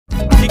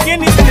jigéen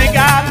ñi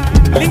Sénégal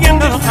li ngeen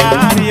doon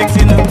xaar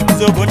yegsi na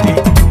Zoboti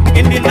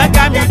indi na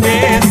gaam yu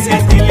bees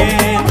seeti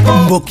leen ko.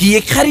 mbokk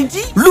yeeg xarit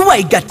yi lu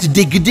waay gàtt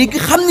dégg-dégg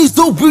xam ni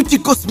Zo Beauty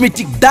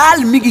cosmétique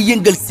daal mi ngi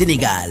yëngal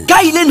Sénégal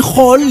kaay leen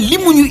xool li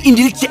mu ñu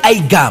indil ci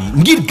ay gamme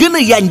ngir gën a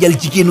yanjal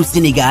jigéenu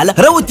Sénégal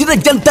rawatina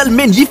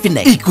gentlemen yi fi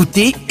nekk.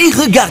 écoutez et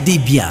regardez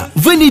bien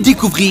venez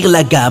découvrir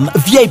la gamme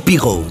VIP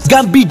Rose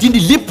gamme bi dindi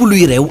lépp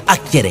luy rew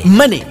ak cere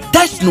ma ne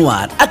tache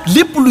noire ak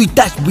lépp luy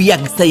tache bu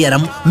yàgg sa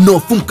yaram noo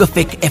fu mu ko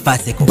fekk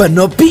effacé ko ba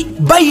noppi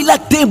bàyyi la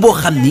teint boo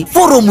xam ni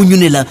foroomu ñu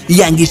ne la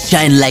yaa ngi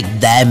shine like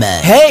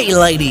diamond. Hey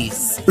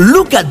ladies,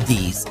 look at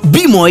this.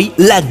 Bi mooy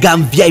la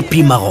gamme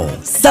VIP marron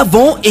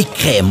savon et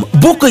crème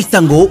boo koy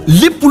sangoo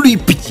lépp luy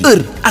picc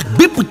heure ak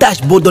bépp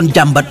tache boo doon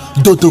jàmbat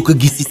dootoo ko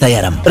gis ci sa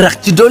yaram rax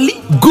ci dolli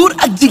góor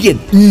ak jigéen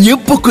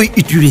ñépp a koy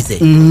utiliser.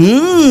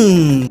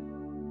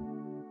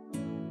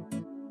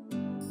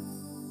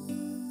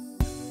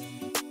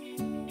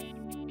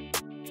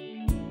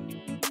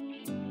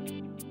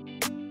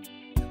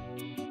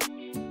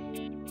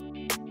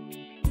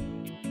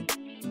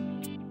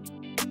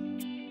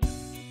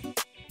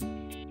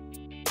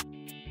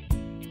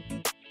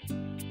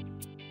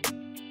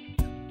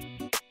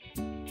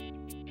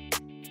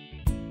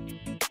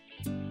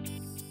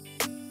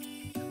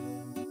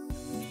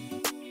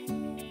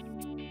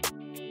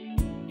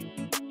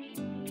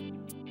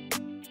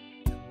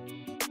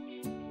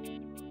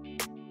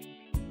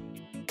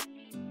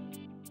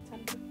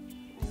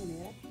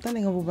 tane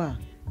nga bu baax.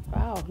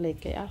 waaw léegi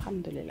kay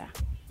alhamdulilah.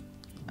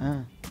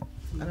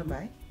 ana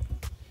baay.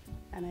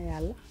 ana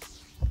yàlla.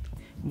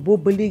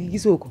 boobu ba léegi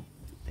gisoo ko.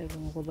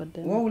 dégguma ko ba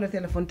dem woowu la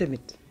téléphone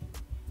tamit.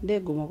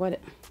 dégguma ko de.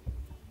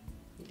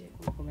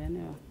 dégguma ko benn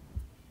yoon.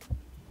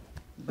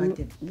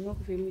 bàjjen bi ma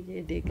ko fi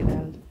mujjee dégg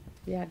daal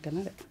yàgg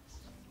na de.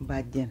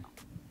 bàjjen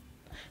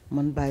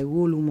man baay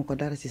wóoluwuma ko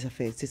dara ci sa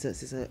fee ci sa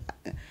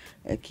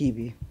kii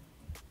bi.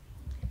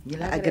 ñi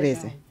la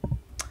agressé.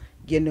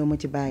 génnewu ma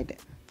ci baay de.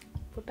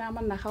 pourtant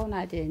man na xaw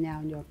naa cee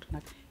ñaaw njort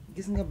nag.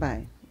 gis nga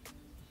baay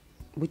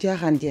bu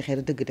caaxaan jeexee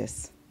da dëgg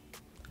des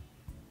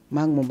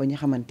maa ngi moom ba ñu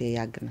xamante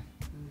yàgg na.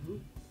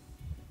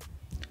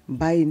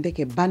 bàyyi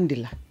ndeke bandi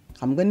la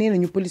xam nga nee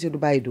nañu policier du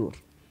bàyyi dóor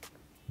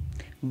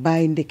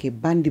bàyyi ndeke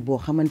bandi boo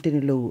xamante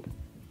ni la woon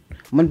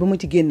man ba ma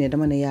ci génnee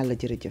dama ne yàlla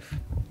jërëjëf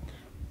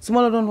su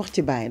ma la doon wax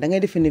ci bàyyi da ngay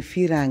defe ne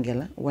fiiraange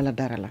la wala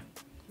dara la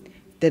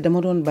te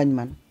dama doon bañ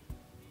man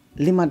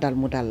li ma dal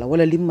mu dal la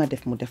wala li ma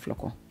def mu def la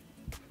ko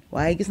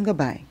waaye gis nga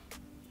bàyyi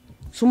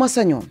su ma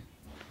sañoon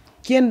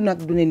kenn nag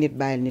du ne nit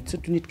bàyyil nit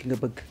surtout nit ki nga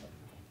bëgg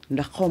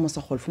ndax xaw ma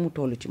sa xol fu mu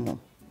toll ci moom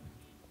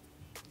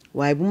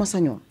waaye bu ma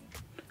sañoon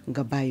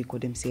nga bàyyi ko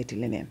dem seeti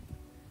leneen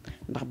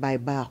ndax bàyyi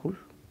baaxul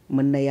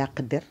mën na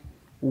yàq der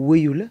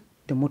wëyu la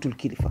te motul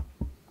kilifa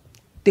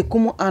te ku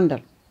mu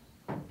àndal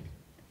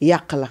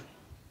yàq la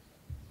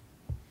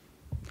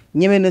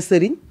ñeme na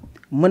sëriñ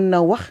mën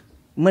na wax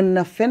mën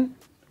na fen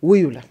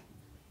wëyu la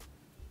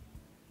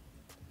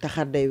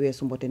taxar day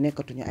weesu mbote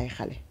nekkatuñu ay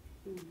xale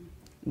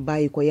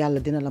bàyyi ko yàlla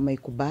dina la may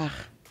ku baax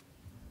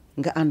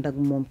nga ànd ak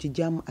moom ci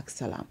jàmm ak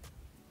salaam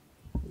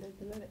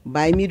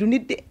bàyyi mii du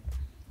nit de.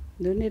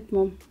 du nit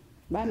moom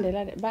bande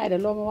la de bàyyi de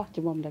loo ma wax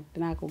ci moom rek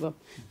dinaa ko gëm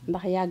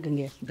ndax yàgg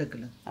ngeen. dëgg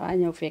la waa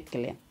ñëw fekk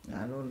leen.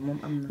 waaw loolu moom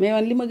am na. mais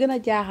man li ma gën a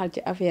jaaxal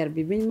ci affaire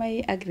bi biñ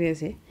may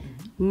agressé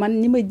man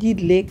ñi ma jiit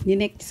léegi ñi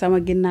nekk ci sama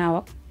ginnaaw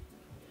ak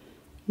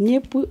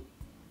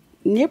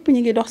ñëpp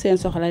ñi ngi dox seen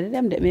soxla di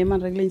dem de mais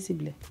man rek lañ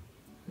ciblé.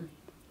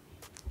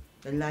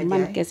 dañ laa jaay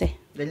man kese.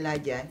 dañ laa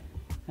jaay.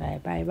 waaye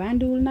bàyyi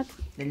bandiwul nag.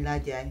 dañ laa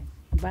jaay.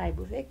 bàyyi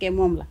bu fekkee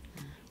moom la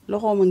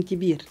loxo mu ngi ci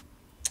biir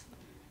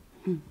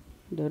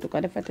dootu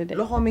ko defate de.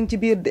 loxo mi ngi ci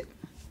biir de.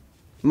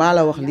 maa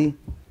la wax lii.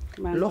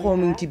 loxo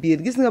mi ngi ci biir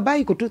gis nga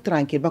bàyyi ko tout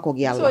tranquille ba koog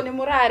yàlla. soo ni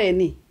mu raaree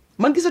nii.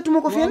 man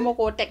gisatuma ko fenn ma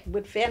koo teg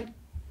bët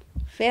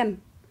fenn.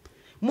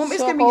 moom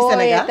est-ce que mi ngi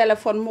Sénégal soo ko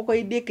téléphone mu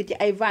koy dékk ci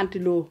ay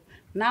ventilo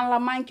naan la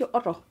maa ngi ci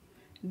oto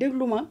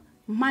déglu ma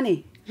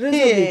mani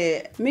réseau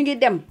bi mi ngi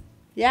dem.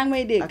 yaa ngi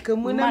may dégg ak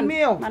mën a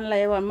meew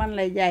man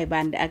lay jaay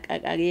bandi ak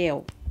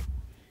yeew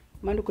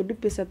man di ko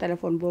duppi sa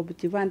téléphone boobu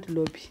ci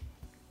ventilo bi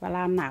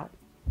walla naaw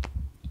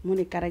mu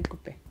ni karaj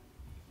coupé.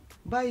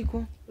 bàyyi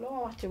ko loo ma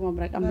wax ci moom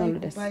rek am na lu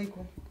des. bàyyi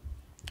ko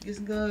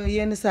gis nga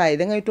yenn saa yi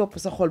dangay topp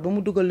sa xol ba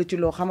mu dugal la ci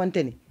loo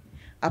xamante ni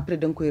après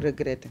danga koy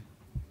regretter.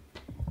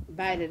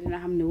 bàyyi de dina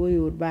xam ne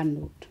woyuwut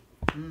bàndiwut.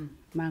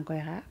 maa ngi koy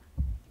xaar.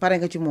 pare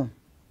nga ci moom.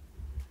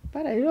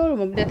 pare loolu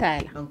moom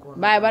détail la.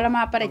 bàyyi bala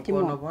maa pare ci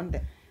moom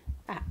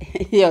ah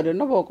yow de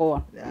noboo ko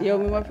woon. yow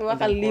mi ma fi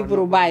waxal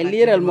livre bàyyi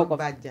liiral ma ko.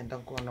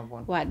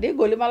 waaw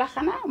déggoo li ma la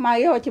xanaa maa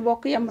yow ci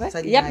bokk yem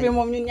rek. yat bi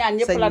moom ñun ñaan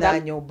ñëpp la daal sañ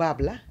naa ñëw baab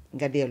la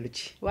nga dellu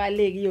ci. waa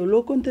léegi yow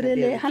loo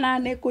contrôlé xanaa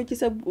nekkoo ci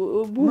sa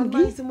buum gi.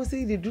 man sama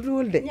sëy di du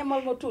loolu de.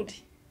 ñamal ma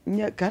tuuti.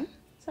 kan.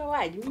 sa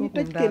waa ji mi ngi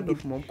toj kër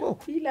gi moom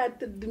kooku. fii laa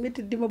tëdd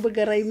métti di ma bëgg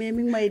a rey mais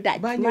mi ngi may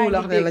daaj. maa ngi la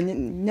wax ne la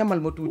ñamal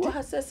ma tuuti.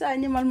 wax sa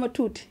ñamal ma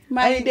tuuti.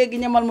 maa ngi dégg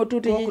ñamal ma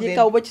tuuti yi ci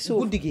kaw ba ci suuf.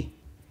 guddi gi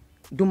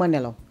du ma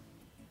nelaw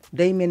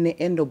day mel ne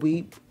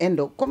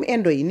indo comme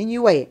indo yi ni ñuy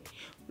woyee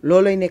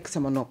loolay nekk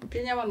sama nopp bi.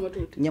 te ñamal ma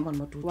tuuti. ñamal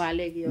ma tuuti. waa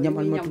léegi yow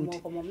ñamal ma ñam tuuti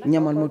moo ko moom nag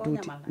ñamal ma ko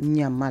tuuti ñamal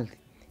ñamal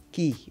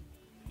kii.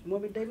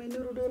 moom it day may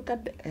niru dóorkat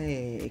de.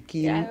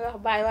 kii yaa ngi wax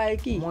bàyyi waaye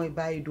kii. mooy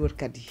bàyyi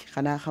dóorkat yi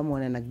xanaa xamoo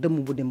ne nag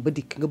dëmm bu dem ba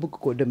dikk nga bëgg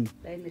koo dëmmi.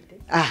 day métti.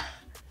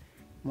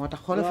 moo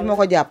tax xoolal fi ma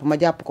ko jàpp ma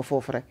jàpp ko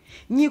foofu rek.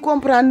 ñii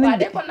comprendre nañ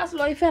de ko nas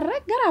looy fer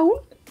rek garaawul.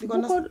 di ko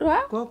nas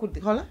waaw kooku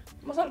xoolal.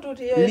 mosal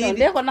tuuti yooyu noonu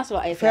dee ko nasloo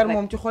ay fer fer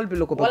moom ci xol bi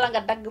la ko bëgg. wala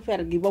nga dagg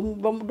fer gi ba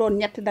mu doon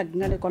ñetti dagg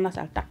nga ne ko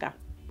nasal takkaam.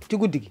 ci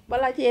guddi gi.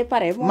 balaa ci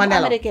pare moom ma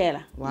nelaw américain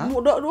la. waaw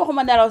mu du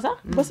waxuma nelaw sax.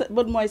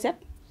 bët mooy set.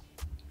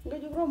 nga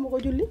jóg romb ko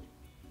julli.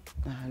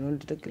 loolu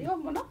di dëgg la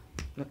yomb na.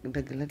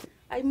 dëgg la de.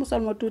 ay musal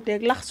ma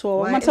tuuteeg lax soo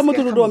waaye man sama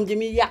turu doom ji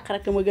muy yàq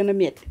rek ma gën a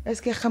metti.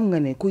 est-ce que xam nga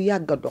ne ku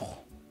yàgg a dox.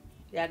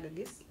 yàgg a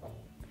gis.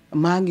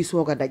 maa ngi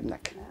soog a daj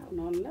nag. waaw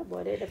noonu la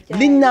boo dee def.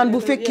 liñ naan bu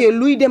fekkee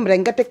luy dem rek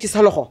nga teg ci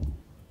sa loxo.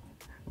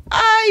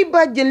 ay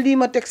bàjjen lii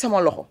ma teg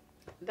sama loxo.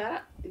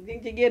 dara di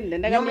nga ci génn de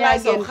ndegam ñoom yaa laay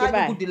saw génn ci xaaju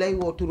baay. guddi lay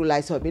woo turu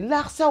laay saw bi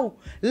laax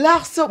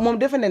saw moom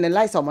defe ne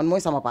laay saw man mooy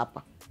sama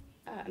papa.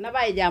 na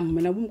bàyyi jàmm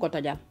mi nag bu mu ko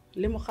tojal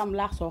li mu xam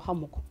laax soo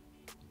xamu ko.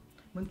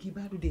 man kii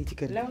baadu dee ci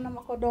kër gi. lew na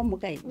ma ko doom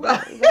kay.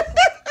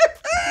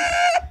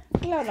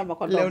 lew na ma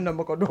ko doom lew na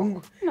ma ko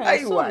dong.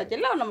 ay waay ci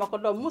lew na ma ko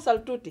doom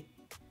musal tuuti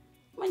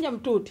ma ñam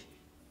tuuti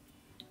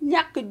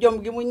ñàkk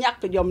jom gi mu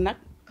ñàkk jom nag.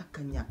 ak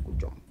a ñàkk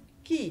jom.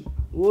 kii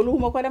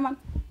wóoluwuma ko de man.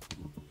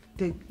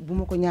 te bu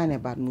ma ko ñaanee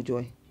baat mu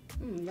jooy.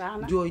 baax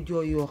na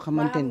jooy yoo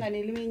xamante xam nga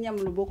ni li muy ñam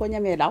lu boo ko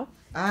ñamee daw.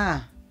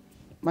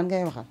 man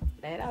ngay waxal.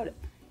 day daw de.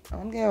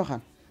 man ngay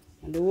waxal.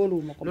 man de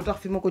wóoluwuma ko. lu tax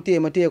fi ma ko téye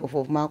ma téye ko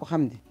foofu maa ko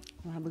xam di.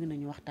 waa bëgg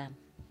nañu waxtaan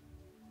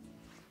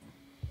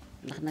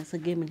ndax nag sa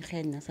gémmiñ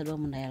xeeñ na sa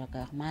doomu ndey la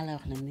koy wax maa lay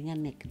wax ne li nga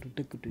nekk du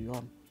dëgg du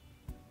yoon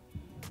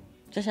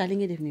Chacha li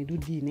nga def nii du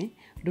diine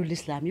du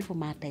lislaam yi fu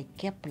maa tey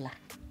képp la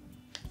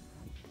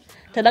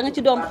te da nga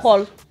ci doon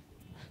xool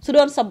su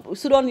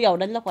doon yow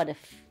dañ la ko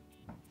def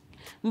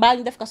mbaa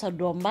ñu def ko sa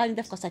doom mbaa ñu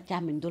def ko sa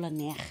càmmiñ du la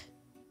neex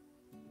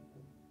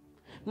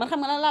man xam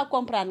nga lan laa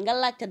comprendre nga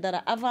laajte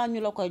dara avant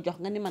ñu la koy jox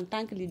nga ni man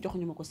tant que lii jox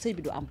ñu ma ko sëy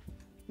bi du am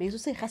mais su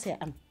sëy xasee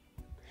am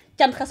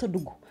can xasa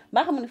dugg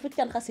mbaa xam ne fu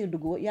can xasee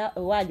dugg yaa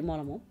waa ji moo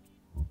la moom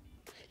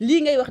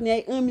lii ngay wax ni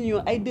ay 1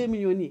 million ay 2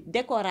 millions nii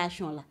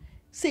décoration la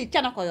sëy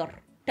can a ko yor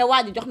te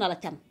waa ji jox na la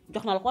can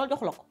jox na la ko wala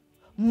jox la ko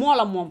moo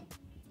la moom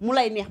mu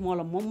lay neex moo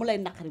la moom mu lay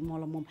naqari moo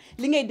la moom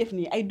li ngay def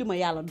nii ay duma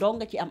yàlla doo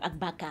nga ci am ak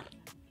bàkkaar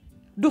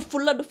du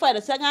fulla du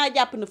fayda sa ngaa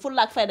jàpp ne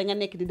fulla ak fayda nga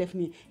nekk di def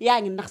nii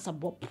yaa ngi nax sa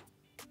bopp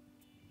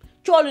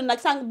coolu nag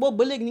sànq boobu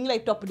ba léegi ñu ngi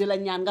lay topp di la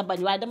ñaan nga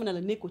bañ waaye dama ne la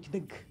nekkoo ci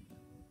dëgg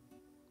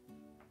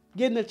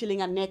génnal ci li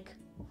nga nekk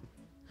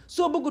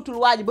soo bëggatul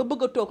waa ji ba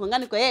bëggatoo ko nga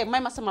ne ko may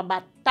ma sama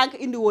baat tant que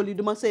indiwoo lii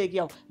duma sëy ak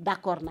yow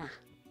d'accord naa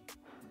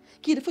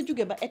kii dafa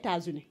jóge ba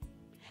États-Unis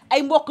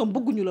ay mbokkam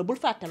bëgguñu la bul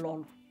fàtte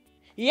loolu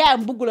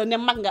yaayam bëggu la ne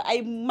mag nga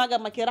ay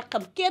magam ak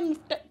rakkam kenn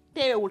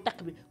teewewul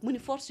takk bi mu ni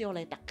force yow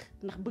lay takk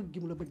ndax bëgg gi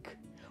mu la bëgg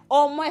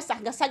au moins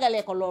sax nga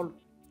sagalee ko loolu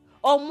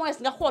au moins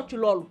nga xool ci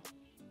loolu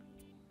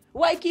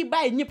waaye kii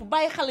bàyyi ñëpp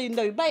bàyyi xale yu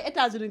ndaw yi bàyyi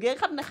États-Unis nga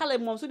xam ne xale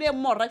moom su dee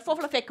mor rek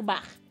foofu la fekk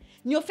baax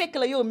ñoo fekk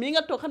la yow mii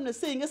nga toog xam ne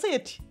sëy nga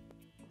sëyati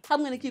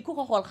xam nga ne kii ku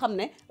ko xool xam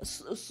ne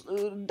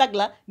dag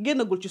la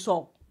génnagul ci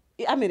soow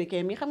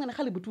américain mi xam nga ne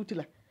xale bu tuuti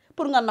la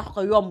pour nga nax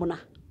ko yomb na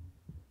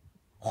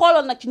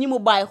xoolal nag ci ñi mu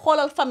bàyyi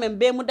xoolal famem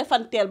bee mu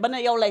defanteel ba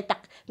ne yow lay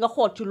takk nga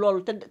xool ci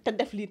loolu te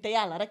def lii te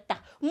yàlla rek tax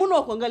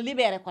mënoo ko nga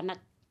libéré ko nag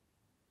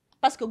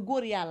parce que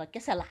góor yàlla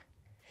kese la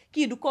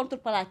kii du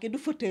contreplaqué du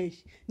fauteuil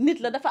nit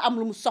la dafa am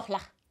lu mu soxla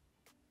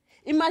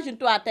imagine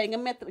toi tey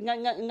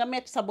nga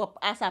mettre sa bopp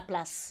à sa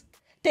place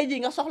tey jii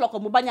nga soxla ko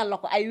mu bañal la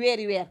ko ay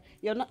weeri weer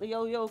yow nag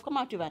yow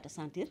comment tu vas te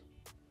sentir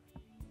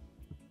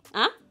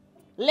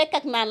lekk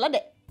ak naan la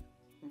de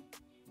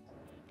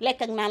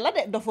lekk ak naan la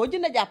de dafoo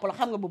jënd jàpp la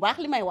xam nga bu baax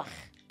li may wax.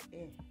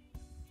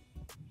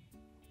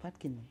 Fatou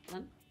Kiné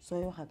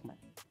sooy wax ak man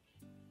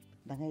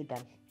dangay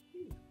dal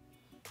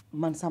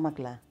man samak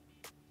laa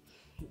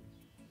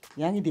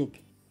yaa ngi dégg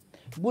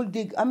bul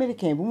dégg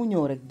américain bu mu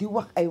ñëw rek di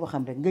wax ay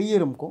waxam rek nga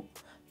yërëm ko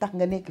tax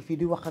nga nekk fii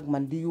di wax ak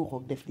man di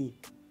yuuxoog def lii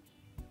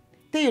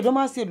te yow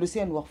damaa seetlu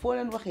seen wax foo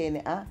leen waxee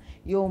ne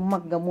yow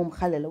mag nga moom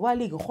xale la waa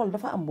léegi xol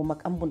dafa am bu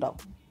mag am bu ndaw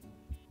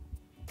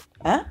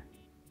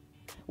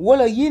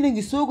wala yéen a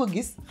ngi soog a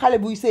gis xale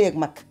buy sëy ak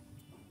mag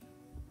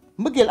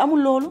mbëggeel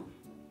amul loolu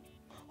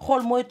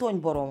xol mooy tooñ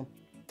boroom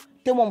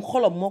te moom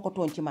xolam moo ko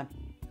tooñ ci man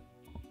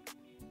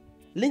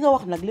li nga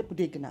wax nag lépp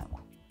dégg naa ko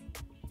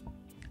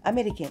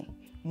américain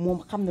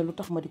moom xam na lu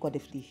tax ma di ko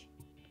def lii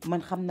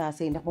man xam naa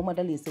sëy ndax ba ma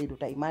dalee sëy du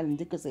tey maa leen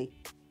njëkk a sëy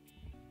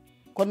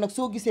kon nag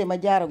soo gisee ma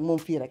jaar ak moom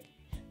fii rek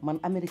man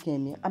américain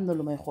mi am na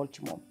lu may xool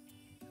ci moom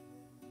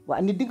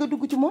waa nit di nga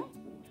dugg ci moom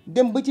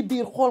dem ba ci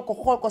biir xool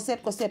ko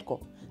seet ko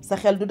sa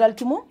xel du dal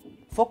ci moom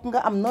fokk nga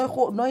am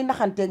nooy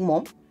naxanteeg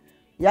moom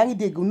yaa ngi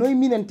dégg nooy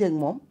minanteeg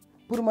moom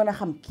pour mën a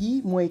xam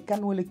kii mooy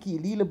kan wala kii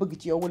lii la bëgg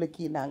ci yow wala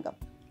kii nangam.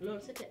 loolu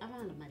c'était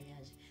avant le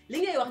mariage li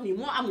ngay wax nii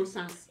moo amul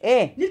sens.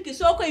 nit ki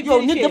soo koy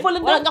yow nit dafa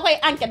lëndëm wala nga koy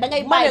enquête da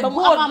ngay bàyyi ba mu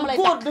avant mu lay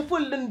tax góor dafa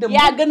lëndëm.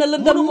 yaa gën a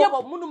lëndëm ñëpp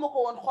mënu ma ko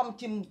woon xam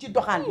ci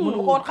doxaan mënu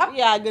ma ko woon xam.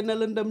 yaa gën a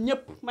lëndëm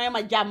ñëpp may ma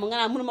jàmm nga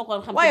naan mënu ma ko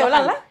woon xam. waaye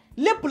lan la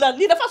lépp la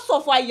lii dafa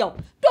soof waay yow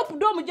topp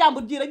doomu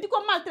jàmbur ji rek di ko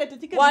maltraité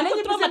ci kër gi. waaw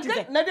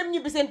na dem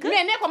ñibbi seen kër.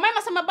 mais ne ko may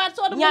ma sama baat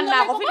soo dem ñaan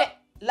naa ko fi de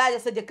laaja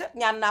sa jëkkër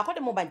ñaan naa ko de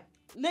mu bañ.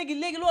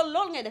 léegi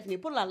loolu ngay def nii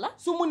pour lan la.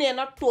 su mu nee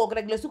nag toog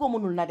rek la su ko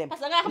mënul na dem.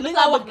 parce que da ngaa xam ne li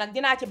nga wax nag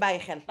dinaa ci bàyyi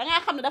xel. da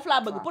ngaa xam ne daf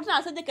laa bëgg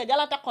pourtant sa jëkkër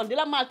jala taxoon di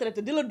la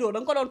maltraité di la dóor da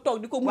nga ko doon toog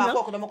di ko muñal. waaw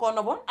kooku dama koo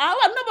noboon. ah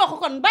waaw noboo ko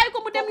kon bàyyi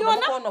ko mu dem yoon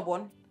na dama koo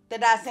noboon te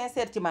daa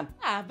sincère ci man.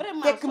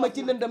 vraiment fekk ma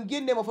ci lëndëm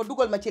génne ma fa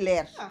dugal ma ci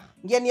leer.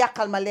 ngeen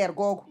yàqal ma leer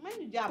googu.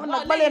 kon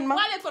nag ba leen ma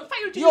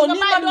yow ni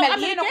ma mel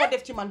yéen a ko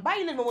def ci man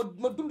bàyyi leen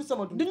ma dund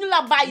sama dund. duñu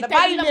la bàyyi tey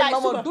bàyyi leen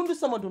ma dund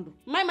sama dund.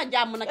 may ma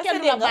jàmm nag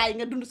kenn du la bàyyi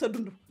nga dund sa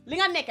dund li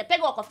nga nekk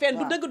tegoo ko fenn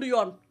du dëgg du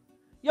yoon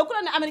yow ku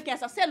la ne américain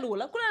sax seetluwu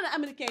la ku la ne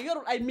américain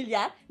yorul ay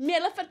milliards mais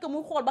le fait que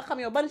mu xool ba xam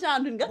yow ban genre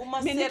nit nga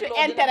mais nitu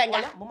intérêt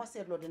nga bu ma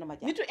seetloo dina ma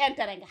jàpp nitu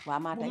intérêt nga waaw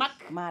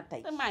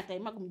maa tey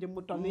magum jëm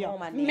mu toll yow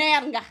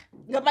maire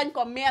nga bañ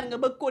ko maire nga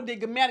bëgg koo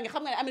dégg maire nga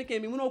xam nga ne américain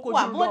bi mënoo koo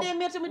waaw moo dee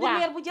maire tamit di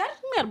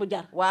maire bu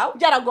jar waaw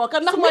jaragoo ka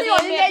ndax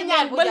millions yi ngay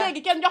ñaan ba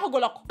léegi kenn joxagu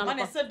la ko ma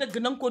ne sa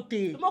dëgg na nga ko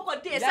téye du ma ko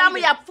téye saamu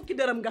yàpp fukki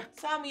dërëm nga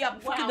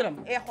fukki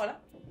dërëm xola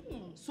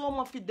soo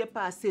ma fi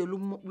dépassé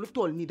lu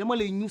toll nii dama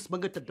lay ñuus ba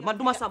nga tëdd man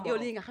duma sàmm yow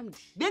lii nga xam di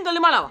dégg nga li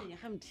ma la wax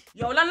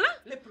yow lan la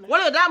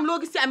wala yow daa am loo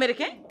gis ci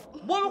américain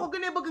boo ma ko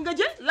gënee bëgg nga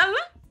jël lan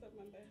la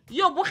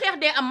yow bu xeex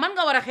dee am man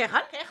nga war a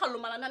xeexal lu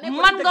ma la na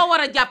man nga war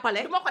a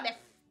jàppale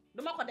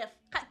duma ko def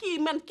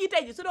kii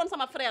tey ji su doon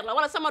sama frère la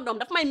wala sama doom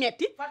daf may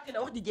metti fàttali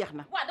wax ji jeex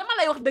na waaw dama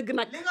lay wax dëgg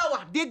nag li nga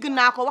wax dégg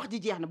naa ko wax ji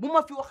jeex na bu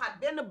ma fi waxaat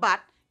benn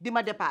baat di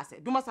ma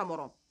dépassé du ma sa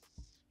morom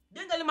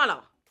dégg nga li ma la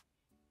wax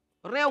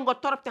réew nga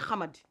torop te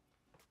xamadi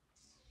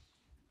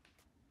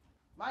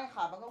maa ngi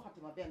xaar ba nga waxati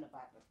ma benn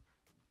baat rek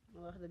ma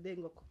wax de dégg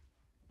nga ko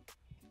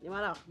li ma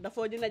la wax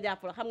dafoo dina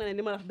jàpp la xam nga ne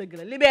li ma la wax dëgg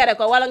la libéré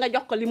ko wala nga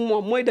jox ko li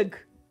moom mooy dëgg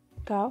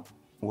Kaaw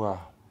waaw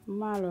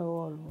maa la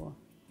wool woon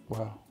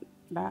waaw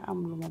daa am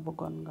lu ma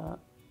bëggoon nga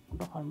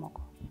doxal ma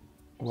ko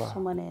waaw su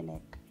ma nee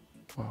nekk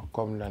waaw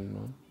comme lan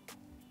noonu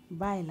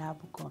bàyyi laa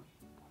bëggoon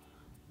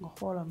nga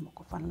xoolal ma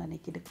ko fan la ne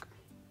ci dëkk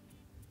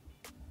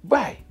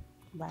baay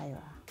bàyyi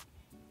waa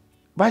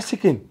baay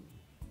sikin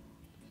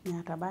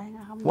ñaata bàyyi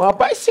nga xam waaw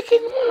baay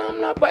sikin mun am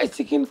naa baay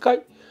sikin kay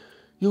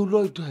yow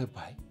looy doye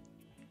baay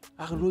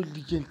ak looy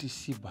lijjanti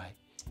si baay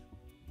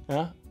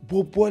ah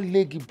boo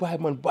léegi baay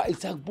man baay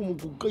sax bu ma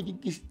ko gëj a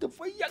gis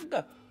dafa yàgg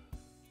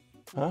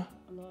ah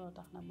looloo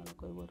tax na ma la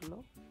koy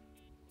wërloo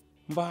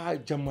mbaa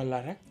jàmm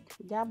la rek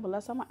jàmm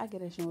la sama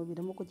agression bi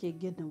dama ko cee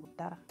génnewut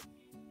dara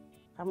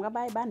xam nga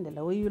bàyyi bandi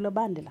la wayu la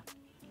bandi la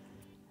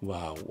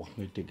waaw wax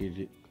nga dëgg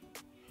de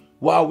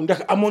waaw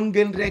ndax amoon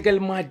ngeen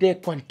règlement des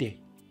comptes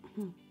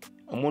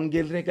amoon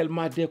ngeen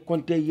règlement des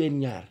comptes yéen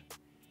ñaar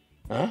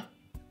ah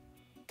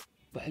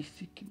bàyyi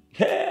sikki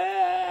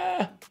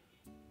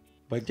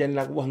Badiane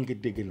nag wax nga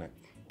dëgg nag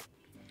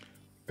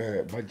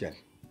Badiane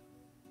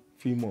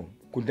fii moom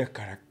ku nekk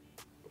rek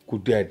ku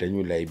dee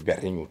dañu lay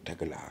ber ñu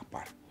teg la à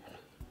part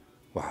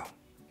waaw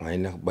waaye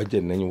nag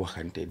Badiane nañu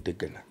waxante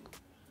dëgg nag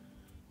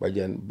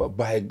Badiane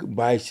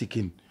bàyyi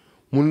sikkin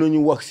mun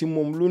nañu wax si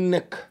moom lu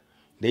nekk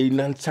day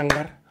naan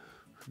sangar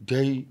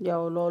day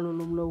yow loolu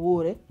lum la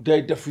wóore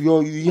day def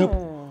yooyu yëpp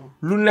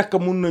lu nekk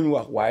mun nañu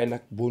wax waaye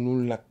nag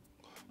bonul nag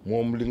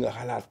moom li nga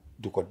xalaat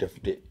du ko def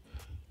de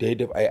day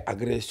def ay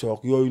agression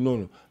yooyu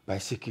noonu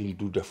bàyyi sikkin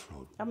du def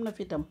loolu am na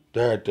fitam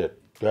déedéet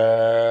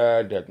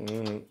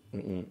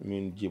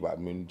min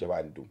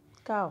jabaan dum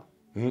Kaaw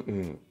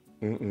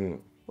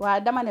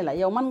waaye dama ne la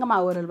yow man nga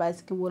maa waral bàyyi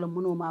sikkim wala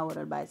mënoo maa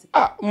waral bàyyi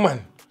sikkim ah man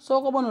soo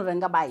ko mënul rek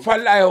nga bàyyi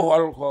fan laay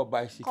xool koo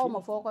bàyyi sikkim xaw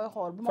ma foo koy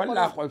xool bu ma fan ko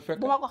laa xool fekk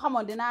bu ma ko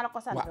xamoon dinaa la ko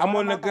sant waaw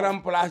amoon na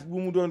grand place bu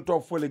mu doon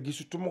toog fële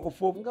gisutuma ko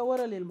foofu nga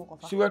waralil ma ko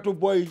fa si wetu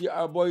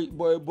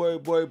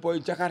booy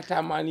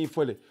Jakarta maa nii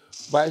fële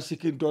bàyyi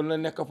sikkim doon na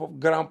nekk foofu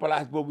grand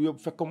place boobu yëpp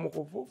fekk ma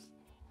ko foofu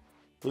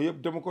to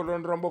yëpp dama ko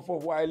doon romb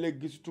foofu waaye léegi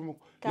gisutuma ko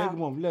léegi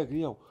moom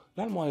léegi yow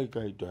lan mooy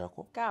ngay doye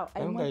ko Kaaw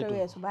ay mënta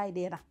weesu bàyyi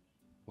dee na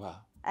waaw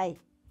ay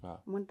waaw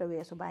mënta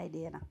weesu bàyyi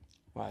dee na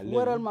waaw léegi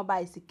wëral ma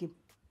bàyyi sikkim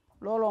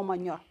looloo ma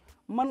ñor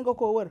mën nga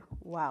ko wër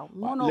waaw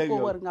mënoo ko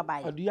wër nga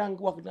bàyyi yaa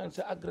ngi wax naan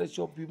sa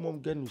agression bi moom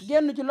génn si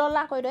génn ci loolu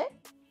laa koy doy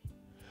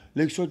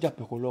léegi soo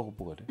jàppee ko loo ko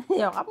bëgg a def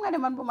yow xam nga ne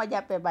man bu ma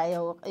jàppee bàyyi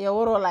yow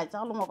waroo laaj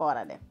sax lu ma ko war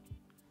a def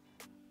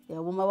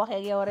yow bu ma waxee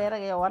ak yow reer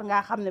ak yow war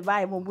ngaa xam ne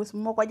bàyyi moom bés bu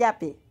ma ko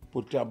jàppee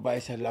pourtant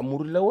bàyyi sa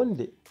l'amour la woon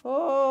de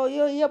oh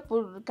yooyu yëpp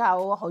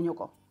Kaaw waxuñu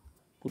ko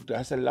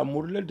pourtant sa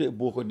l'amour la de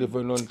boo ko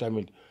defee noonu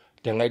tamit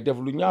te ngay def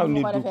lu ñaaw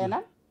nit moo ko defee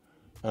nan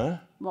ah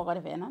moo ko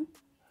defee nan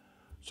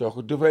soo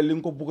ko defee li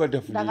nga ko bugg a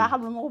def da nga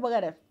xam lu ma ko bëgg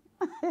a def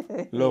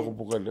loo ko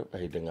bugg a def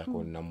ay danga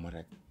ko namm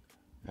rek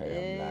ay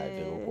am naa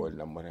danga ko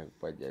namm rek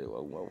Badiane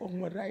wax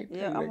ma Raay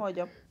yow amoo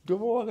jom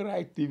dama wax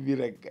Raay TV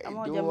rek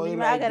amoo jom li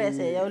ma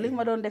agressé yow li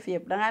ma doon def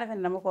yëpp dangaa defe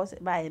ne dama ko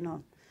bàyyi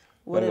noonu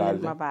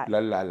wëralil ma bàyyi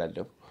lan laa la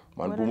def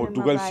man bu ma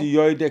dugal si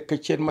yooyu de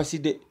këcceen ma si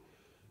de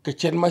ke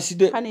ceen ma si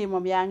de fan yi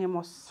moom yaa ngi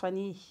mos fan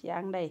yi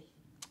yaa ngi ndey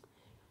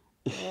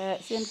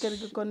seen kër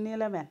gi kon nii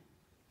la mel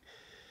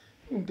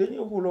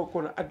dañuy xuloo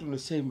kon adduna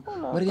sëy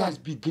mariage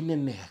bi gën a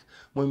neex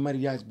mooy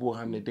mariage boo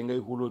xam ne dangay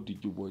xuloo di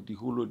juboo di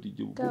xuloo di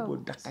juboo boobu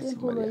daqas si seen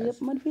xuloo mariage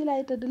yëpp man fii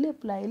laay tëdd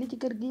lépp laay li ci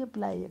kër gi yëpp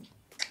laay yëpp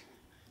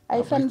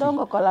ay fen doo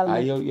nga ko lal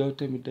nag yow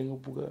tamit da nga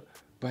bugg a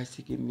Baye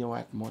Sikine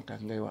ñëwaat moo tax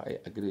ngay wax ay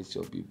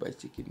agression bi Baye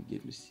Sikine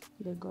génn si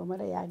déggoo ma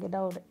de yaa ngi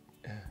daw de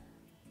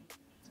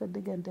sa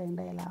diggante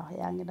ndey laa wax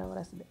yaa ngi daw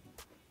res de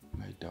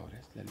may daw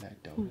res la laay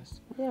daw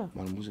res yow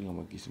man musu nga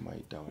ma gis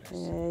may daw res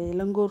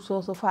la ngóor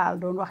soosu faal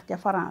doon wax ca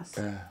France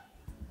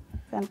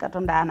fenkatu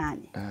ndaanaa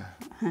ñi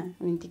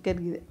mu ngi ci kër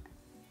gi de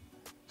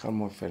xam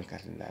moo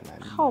fenkat ndaanaa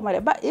ñi xaw ma de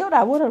ba yow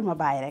daa wëral ma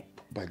bàyyi rek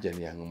bàjjan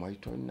yaa ngi may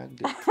tooñ nag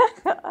de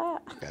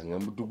yaa nga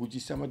dugg ci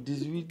sama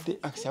 18 de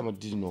ak sama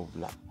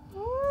 19 la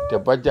te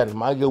bàjjan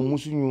maa ngi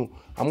musuñu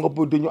xam nga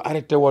bu dañu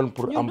arrêté woon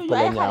pour am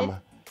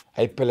peleñaama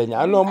ay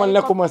peleña non man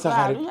nekkuma sa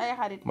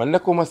xarit man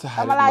nekkuma sa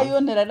xarit dama laa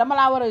yónni rek dama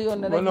laa war a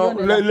yónni rek non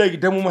léegi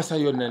demuma sa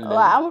yónneel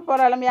waaw amul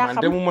problème yaa man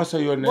xam demuma sa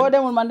yónneel boo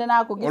demul man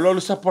dinaa ko gis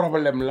loolu sa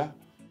problème la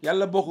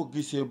yàlla boo ko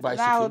gisee Baye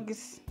Sikine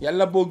gis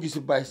yàlla boo gisee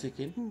Baye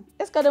Sikine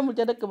est-ce que demul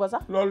ca dëkk ba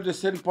sax loolu de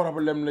seen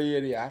problème la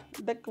yéen yaar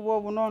dëkk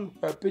boobu noonu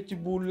picc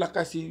bu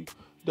lakkasi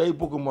day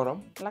bugg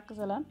morom lakk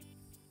sa lan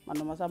man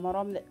duma sa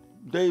morom de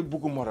day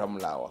bugg morom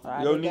laa wax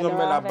waaw yow ni nga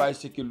mel a rek. Baye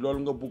Sikine loolu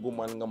nga bugg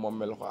man nga ma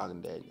mel ko ak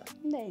Ndeye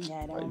Ndeye Ndiaye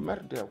Ndiaye dama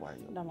mer de waay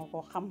yow dama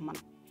ko xam man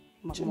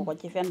mag ma ko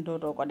ci fen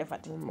dootoo ko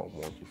defati moom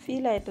moo ci fii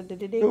lay tëdd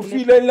di dégg yow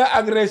fii lañ la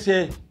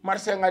agressé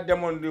marché nga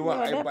demoon di wax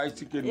ay def- Baye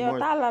Sikine yow mooy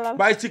tàllalal.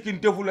 Baye Sikine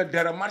defu la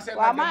dara marché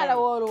nga waaw maa la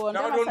demoon wóolu woon da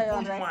nga dama doon sa yoon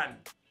puuj rek maan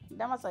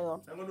dama sa yoon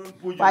da nga doon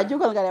puuj waaw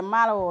jugal nga dem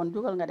maa la woon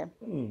jugal nga dem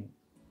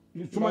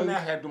su ma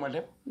neexee duma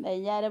dem Ndeye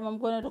Ndiaye de moom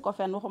gone du ko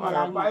fen waxuma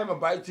laa waaw bàyyi ma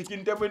Baye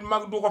Sikine tamit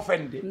mag du ko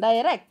fen de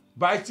Ndeye rek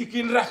Baye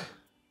Sikine rek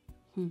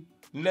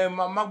ne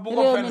ma mag bu ko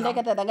réew fen mi xam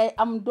ndekete da ngay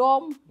am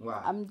doom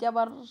waaw am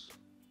jabar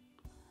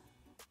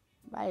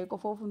bàyyi ko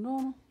foofu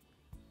noonu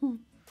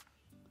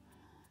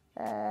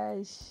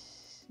ay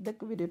dëkk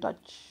bi di toj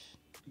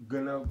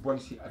gën a bon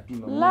si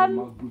adduna Lan?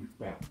 mag buy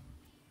fen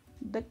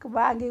dëkk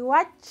baa ngi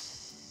wàcc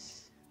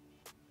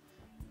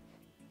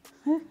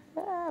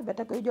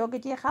bete koy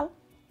joggi ci xal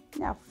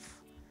ñaf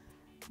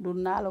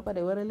dun naa la ko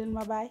de waralil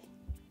ma bàyyi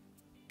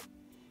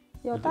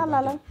yow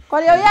tàllalal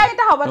kon yow yaa ngi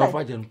taxaw ba tey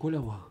bàjjan ku la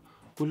wax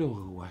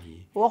waaye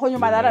waxuñu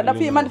ma dara da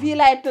fii man fii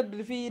laay tëdd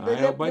fii de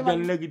yow lépp di ma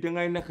bàjjan léegi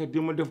dangay nekk di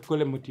ma def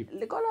colomotive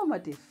li ko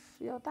lomotif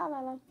yow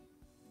tàllalal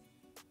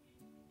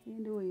ñu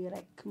di wuyu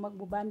rek mag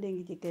bu bàndee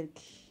ngi ci kër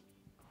gi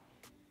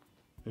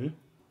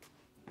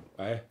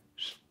waaye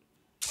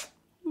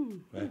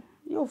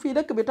yow fii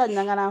dëkk bi toj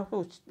na nga naan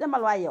xuus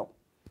demal waay yow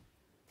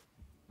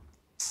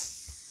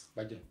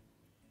bàjjan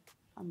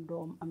am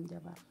doom am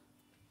jabar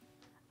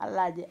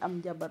alaaji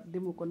am jabar di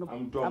ma ko nëbb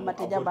Am doom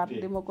amati avorté. jabar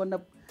di ma ko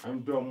nëbb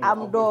am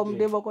doom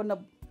di ma ko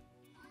nëbb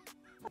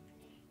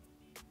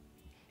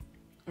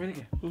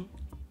Américain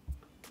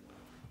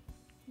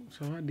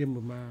ça va démb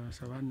ma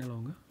ça va nelaw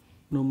nga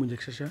noo mujj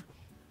ak Sacha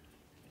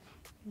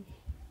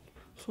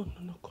sonn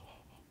na ko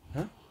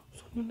ah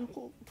sonn na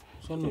ko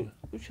sonn nga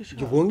Sacha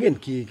juboo ngeen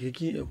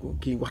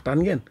kii waxtaan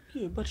ngeen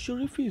yeah, but she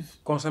refuse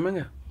consommé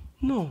nga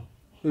non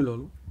luy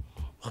loolu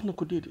wax na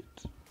ko déedéet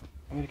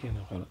américain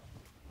na xoola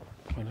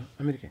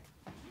américain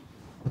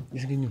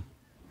gis nga ñun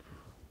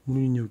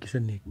mënuñu ñëw ci sa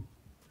néeg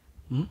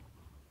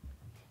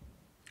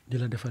di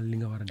la defal li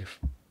nga war a def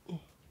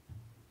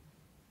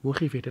boo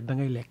xiifee te da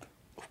ngay lekk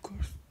of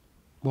course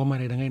boo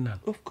maree da ngay naan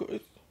of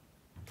course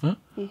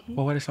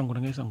boo waree sangu da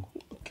ngay sangu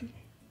ok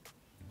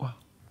waaw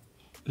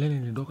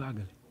leneen li doo ko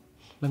àggale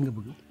lan nga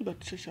bëgg but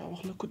Sacha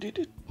wax na ko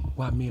déedéet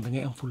waaw mais da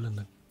ngay am fulla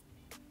nag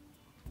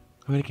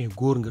américain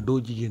góor nga doo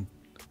jigéen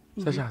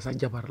Sacha sa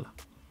jabar la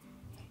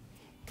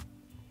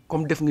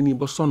comme def nga nii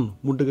ba sonn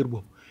mu dëgër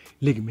boobu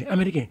léegi mais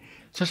américain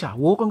Sacha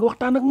woo ko nga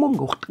waxtaan ak moom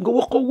nga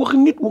wax ko wax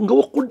nit nga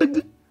wax ko dëgg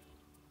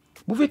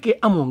bu fekkee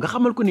amoo nga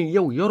xamal ko ni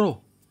yow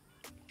yoroo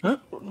ah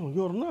non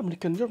yor na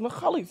American yor na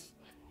xaalis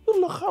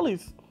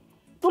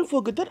don't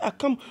forget that I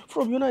come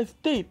from United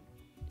States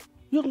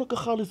yor na ko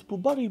xaalis bu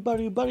bari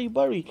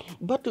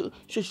but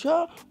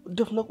Sacha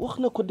def na wax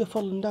na ko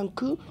defal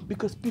ndànk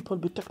because people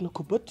bi teg na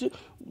ko bët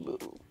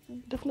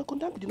def na ko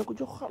ndànk dina ko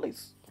jox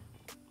xaalis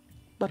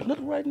but not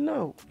right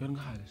now yor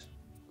nga xaalis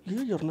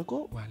lii yor na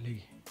ko waaw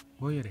léegi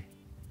boo yoree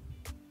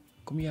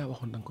comme yaa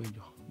waxoon da nga koy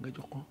jox nga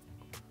jox ko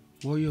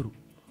boo yoru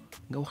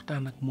nga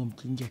waxtaan ak moom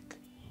ci njëkk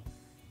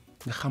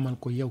nga xamal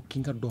ko yow ki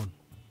nga doon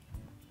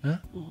ah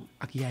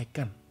ak yaay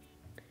kan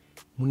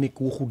mu nekk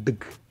waxu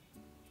dëgg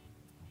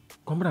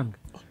comprendre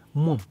nga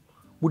moom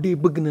bu dee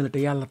bëgg na la te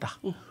yàlla tax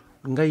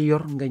nga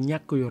yor nga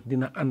ñàkk yor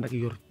dina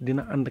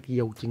ànd ak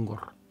yow ci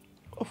ngor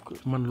of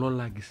course man loolu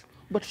laa gis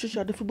but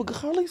Sacha dafa bëgg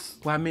xaalis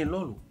waaw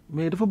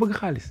mais dafa bëgg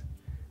xaalis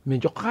mais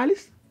jox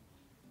xaalis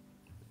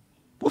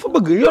boo fa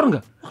bëgg yor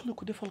nga wax na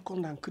ko defal ko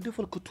ndànk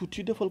defal ko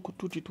tuuti defal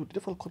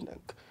ko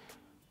ndànk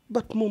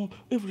but moom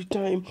every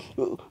time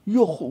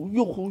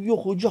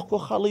yoxu jox ko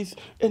xaalis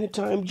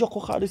anytime jox ko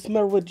xaalis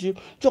marriage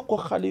jox ko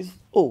xaalis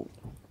oh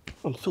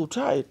I'm so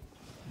tired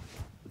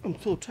I'm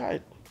so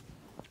tired.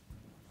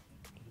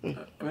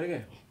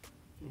 Américain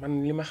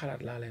man li ma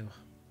xalaat laa lay wax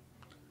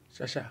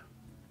Chacha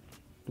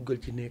duggal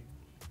ci néeg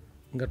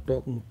nga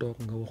toog mu toog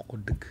nga wax ko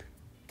dëgg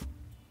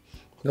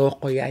nga wax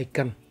ko yaay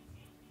kan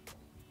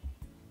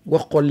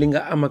wax ko li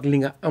nga am ak li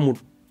nga amul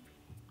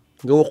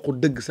nga wax ko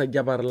dëgg sa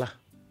jabar la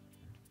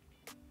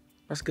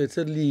parce que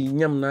sa lii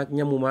ñam naag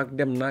ñamuma ak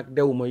dem naag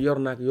dewuma yor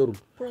naag yorul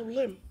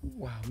Problème.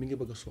 waaw mi ngi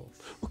bëgg a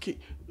soof Okay,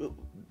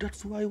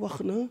 that's why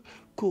wax na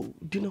ko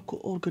dina ko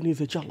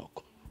organiser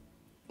dialogue.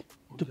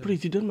 The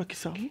président Macky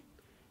Sall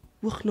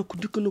wax na ko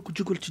dikk na ko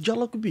jógal ci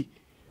dialogue bi.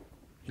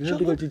 dina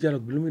dugal ci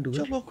dialogue bi lu muy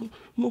dugal Dialogue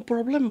mon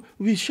problème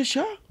oui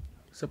Chacha.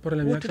 sa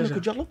problème yaa woote na ko Chacha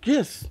dialogue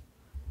yes.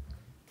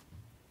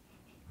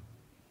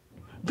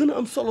 gën a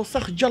am solo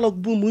sax dialogue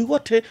bu muy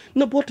woote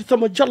na boote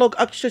sama dialogue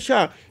ak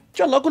Chacha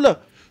dialogue la.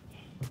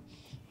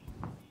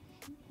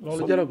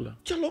 loolu dialogue la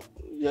dialogue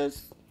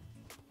yes.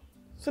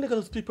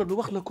 Senegalese people bi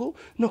wax na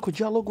ko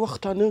dialogue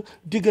waxtaan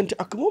diggante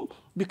ak moom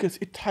because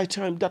it's high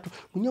time that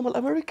mu ñamal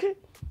américain.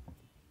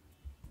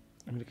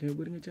 américain yu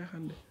bëri nga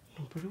caaxaan de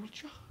non bëriwul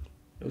caaxaan.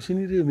 yow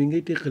suñu réew mi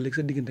ngay teqal ak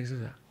sa diggante ak sa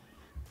saa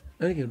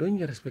américain doo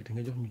ñu respecté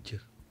nga jox ñu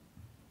cër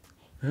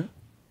ah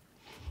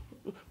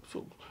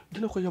so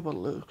dina ko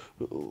yabal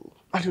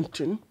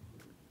Argentine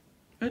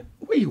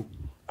wayu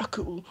ak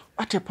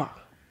Atepa.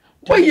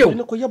 way yow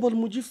dina ko yabal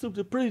mu gis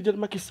le président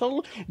Macky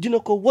Sall dina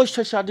ko woy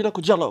Chacha dina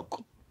ko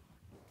dialogue.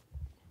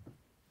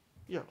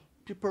 yeah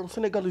people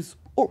Senegalese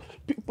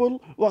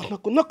people wax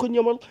na ko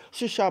ñamal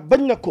Chacha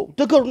bañ na ko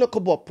dëgër na ko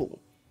bopp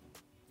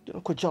dina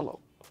ko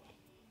dialogue.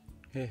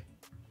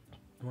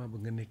 dama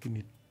bëgg nga nekk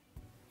nit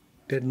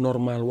te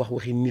normal wax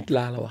waxi nit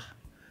laa la wax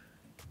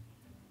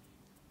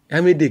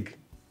yaa may dégg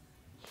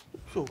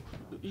so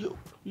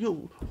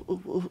yow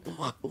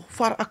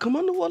far ak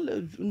man wala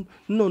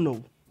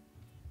non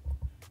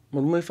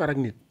man bu may far ak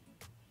nit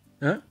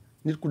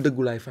nit ku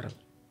dëggu laay faral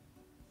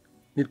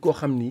nit koo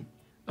xam ni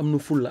am na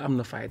ful la am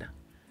na fayda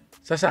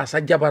sa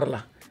jabar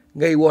la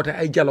ngay woote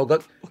ay dialogue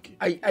ak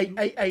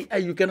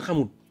ay yu kenn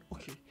xamul.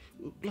 okay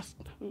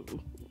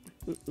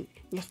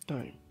last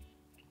time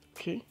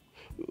okay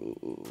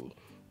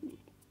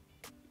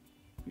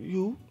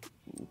you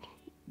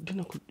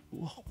dina ko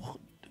wax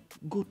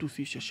go to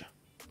see Chacha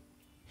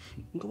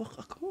nga wax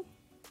ak moom.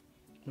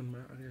 man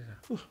maa ak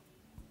Chacha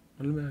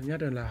man lu may wax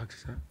ñaata yoon laa wax ak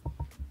Chacha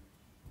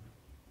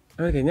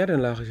américain ñaata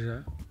yoon laa wax ak Chacha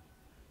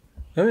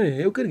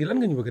américain yow kër gi lan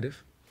nga ñu bëgg a def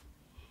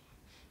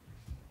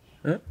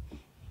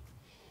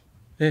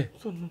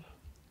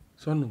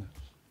sonn nga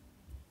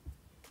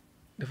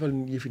defal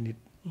yëfi nit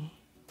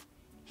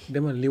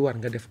demal li war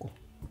nga def ko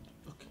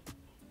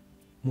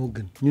moo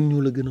gën ñun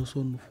ñoo la gën a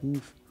sonn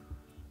fuuf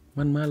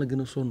man maa la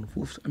gën a sonn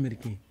fuuf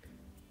américain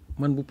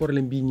man bu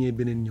problème bii ñëwee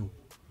beneen ñëw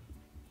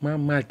maa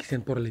maal ki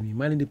seen problème yi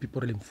maa leen depuis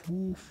problème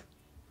fuuf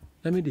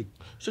la may dégg.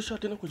 Chacha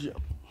dina ko jël.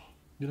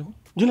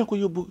 dina ko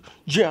yóbbu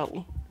jël.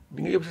 di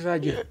nga yóbbu Chacha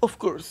jël. of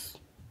course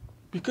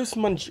because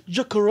man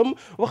jëkkëram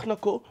wax na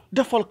ko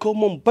defal ko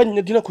moom bañ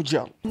na dina ko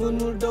jël.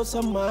 mënul daw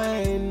sa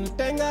mind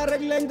te nga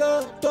réglé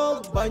nga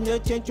toog bañ a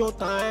cencoo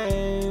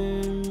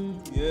time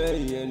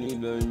yéen ñi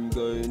lañ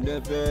koy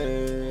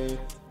defee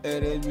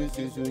erreur bi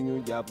si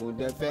suñu jàpp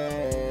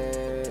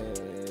defee.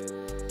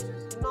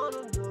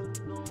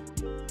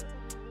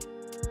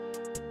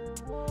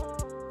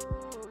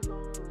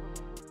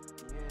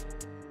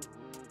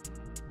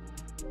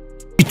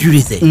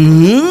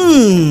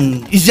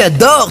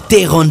 J'adore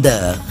tes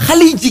rondeurs.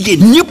 Xale yi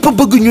jigéen ñëpp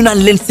bëgg ñu naan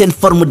leen seen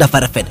forme dafa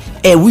rafet.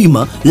 Et oui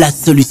ma, la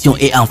solution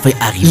est enfin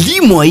arrivée.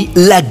 Lii mooy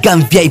la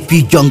gamme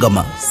VIP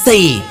Jongama. Ça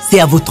y est, c'est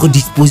à votre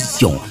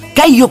disposition.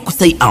 Kay yokk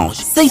say hanche,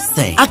 say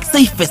sein ak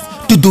say fesses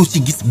te doo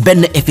ci gis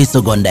benn effet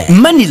secondaire.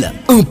 Manila,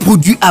 un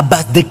produit à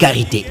base de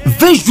karité.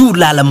 20 jours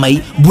laa la may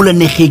bu la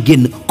neexee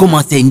génn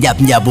commencer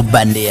njaab-njaabu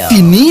bandeya.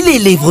 Fini les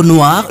lèvres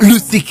noires, le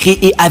secret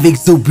est avec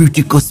Zo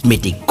Beauty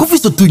Cosmétique. Ku fi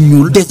sa tuñ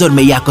ñuul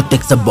désormais yaa ko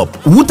teg sa bopp.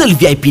 wutal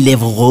VIP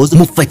lèvres roses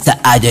mu faj sa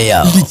aajo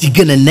ya. Li ci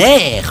gën a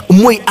neex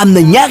mooy am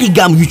na ñaari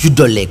gamme yu ci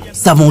dolleeku.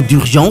 Savon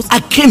d'urgence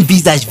ak crème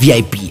visage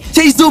VIP.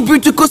 C'est Zo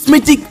Beauty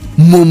Cosmétique.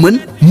 moo mën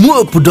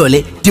moo ëpp doole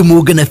te moo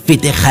gën a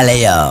féete xale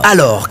ya.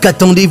 Alors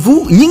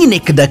qu'attendez-vous ñi ngi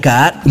nekk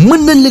Dakar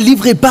mën nañ la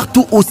livrer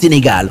partout au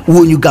Sénégal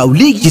woo ñu gaaw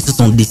léegi ci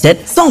 77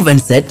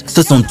 127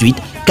 68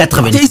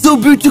 80. tey Zo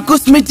Beauty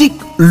Cosmétique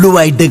lu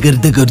waay dëgër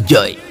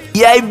jooy.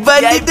 yaay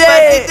bandi de.